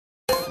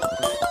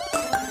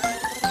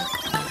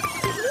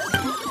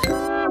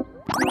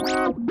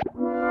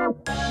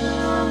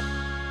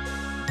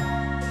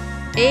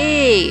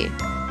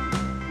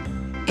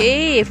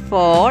A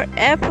for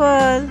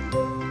apple.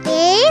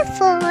 A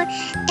for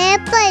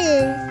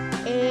apple.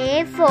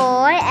 A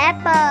for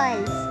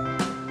apple.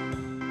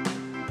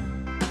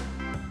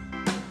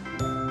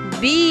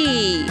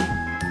 B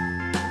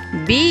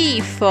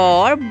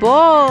for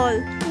ball.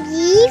 B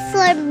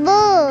for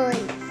ball.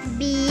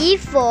 B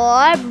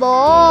for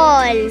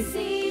ball.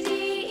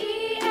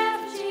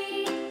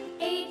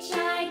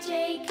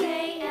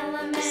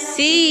 C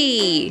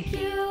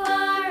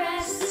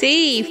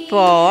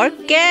for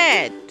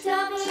cat.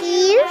 C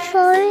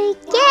for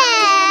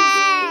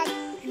cat.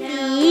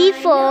 C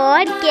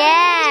for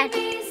cat.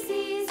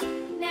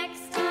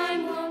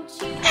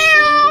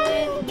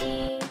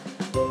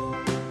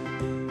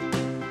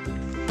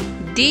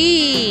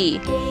 D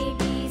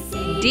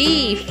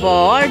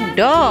for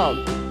dog.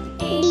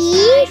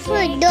 D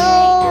for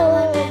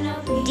dog.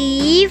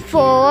 D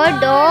for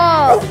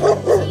dog.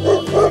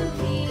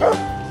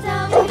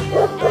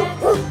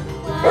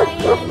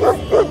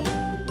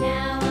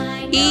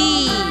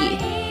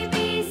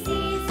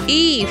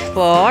 E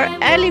for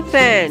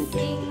elephant.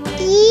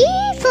 E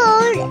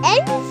for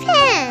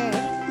elephant.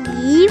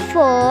 E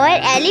for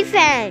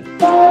elephant.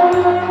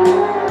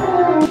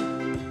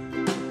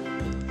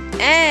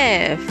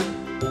 F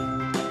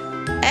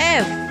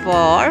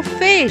for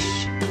fish.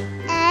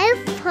 F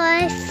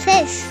for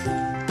fish.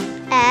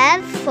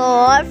 F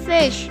for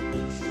fish.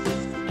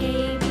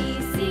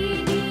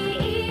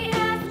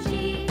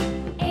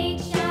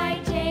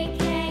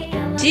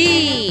 G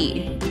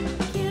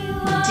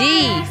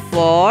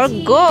for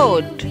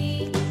goat.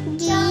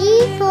 G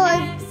for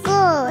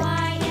goat.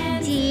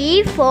 G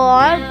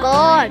for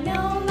goat.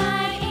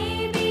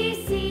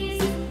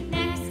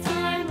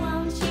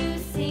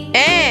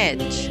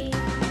 H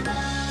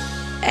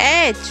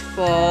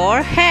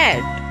for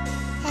head.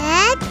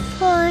 H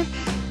for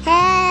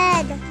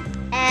head.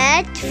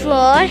 H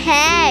for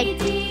head.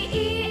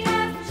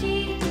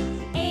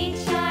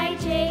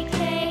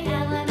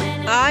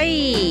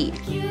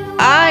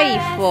 I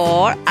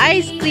for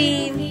ice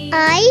cream.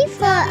 I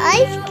for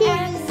ice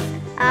cream.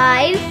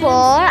 I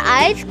for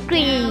ice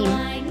cream.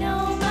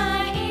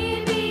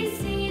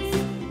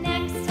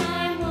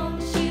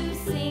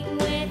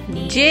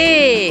 J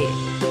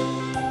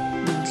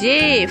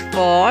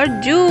for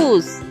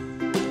juice.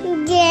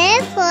 J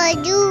for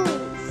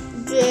juice.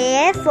 J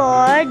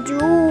for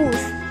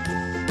juice.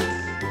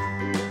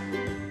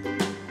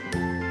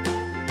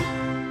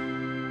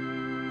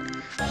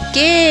 K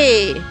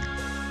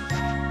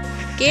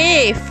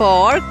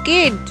for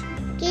kid.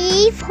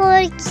 K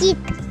for kid.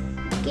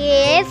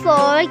 K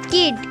for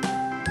kid.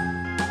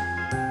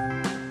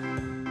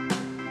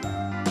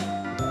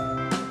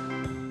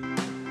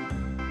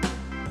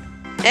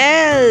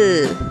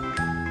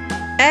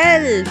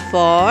 L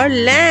for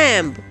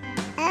lamb.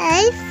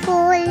 L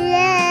for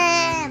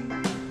lamb.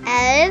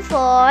 L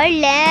for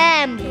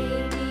lamb.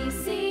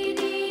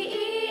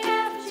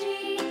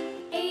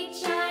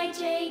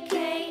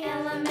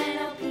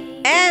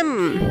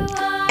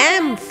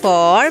 M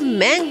for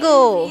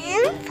mango.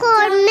 M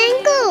for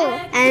mango.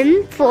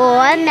 M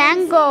for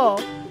mango.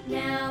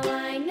 Now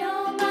I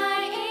know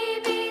my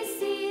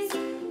ABCs.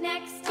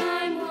 Next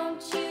time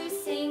won't you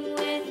sing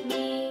with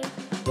me?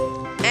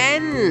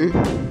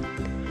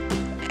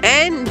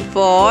 N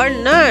for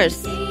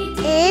nurse.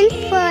 N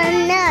for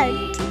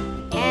nurse.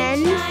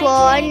 N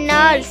for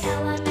nurse.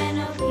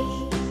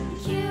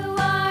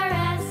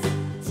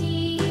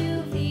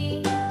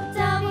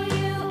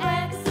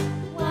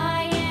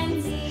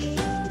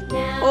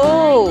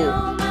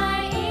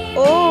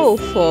 O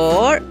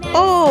for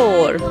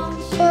oar.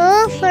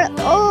 O for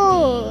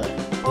oar.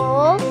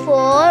 O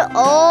for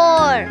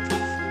oar.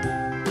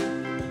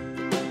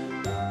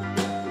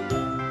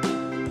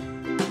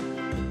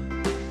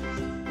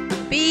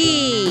 P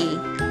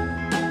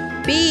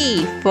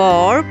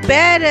for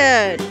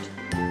parrot.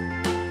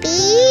 P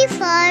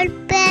for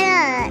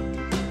parrot.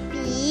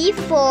 P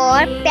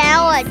for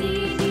parrot.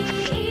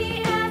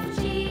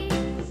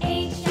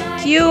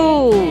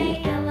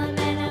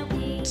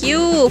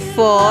 Q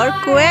for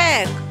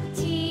quack.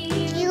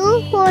 Q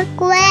for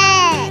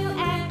quack.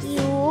 Q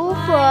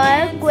for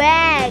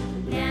quack.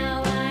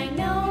 Now I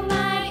know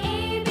my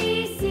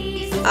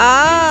ABCs.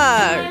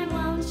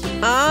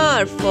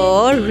 R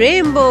for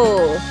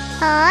rainbow.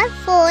 R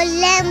for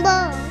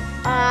rainbow.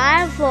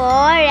 R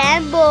for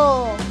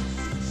rainbow.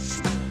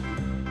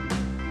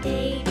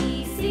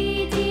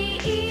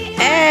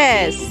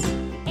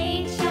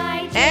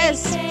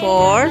 S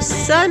for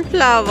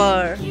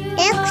sunflower.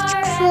 X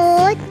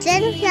for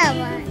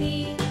sunflower.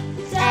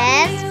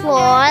 S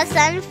for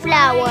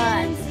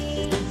sunflower.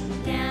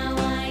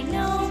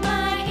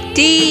 T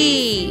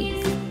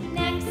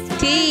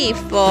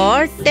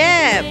for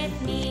tap.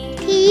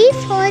 T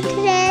for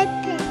tap.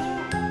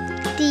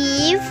 T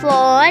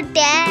for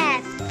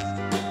tap.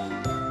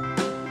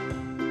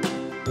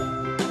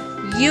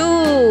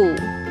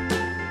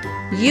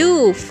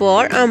 U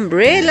for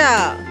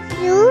umbrella.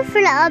 U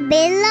for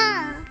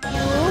umbrella.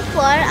 U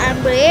for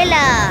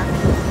umbrella.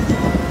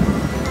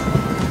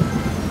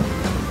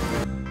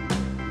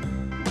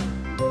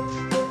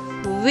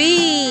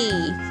 V.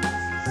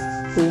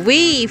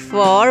 V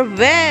for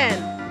van.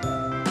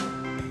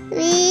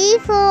 V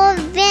for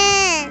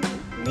van.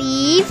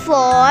 V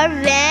for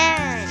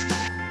van.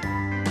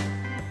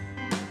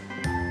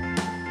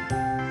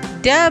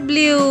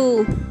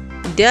 W.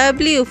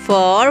 W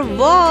for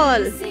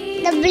wall.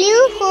 W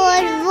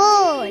for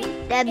wall.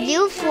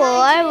 W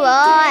for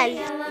wall.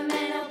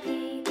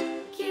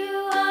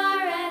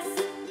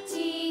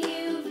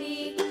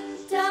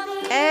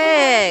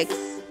 X.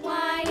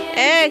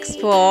 X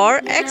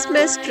for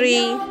Xmas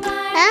tree.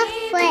 X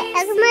for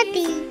Xmas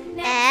tree.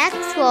 X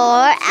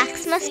for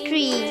Xmas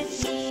tree.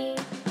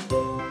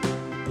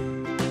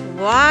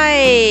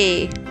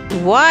 Y.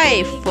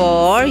 Y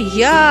for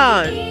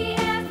yarn.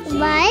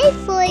 Y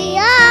for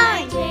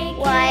yarn.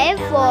 Y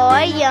for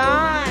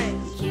yarn.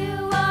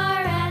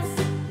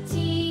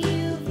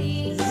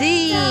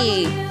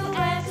 Z.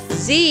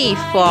 Z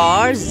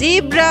for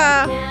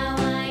zebra.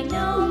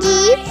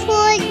 Z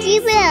for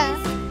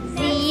zebra.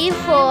 Z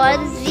for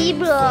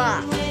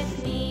zebra.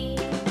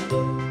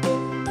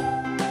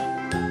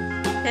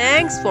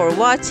 Thanks for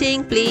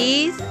watching.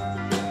 Please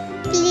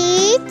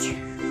Please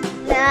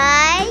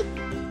like,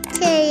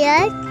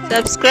 share,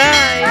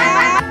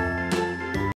 subscribe.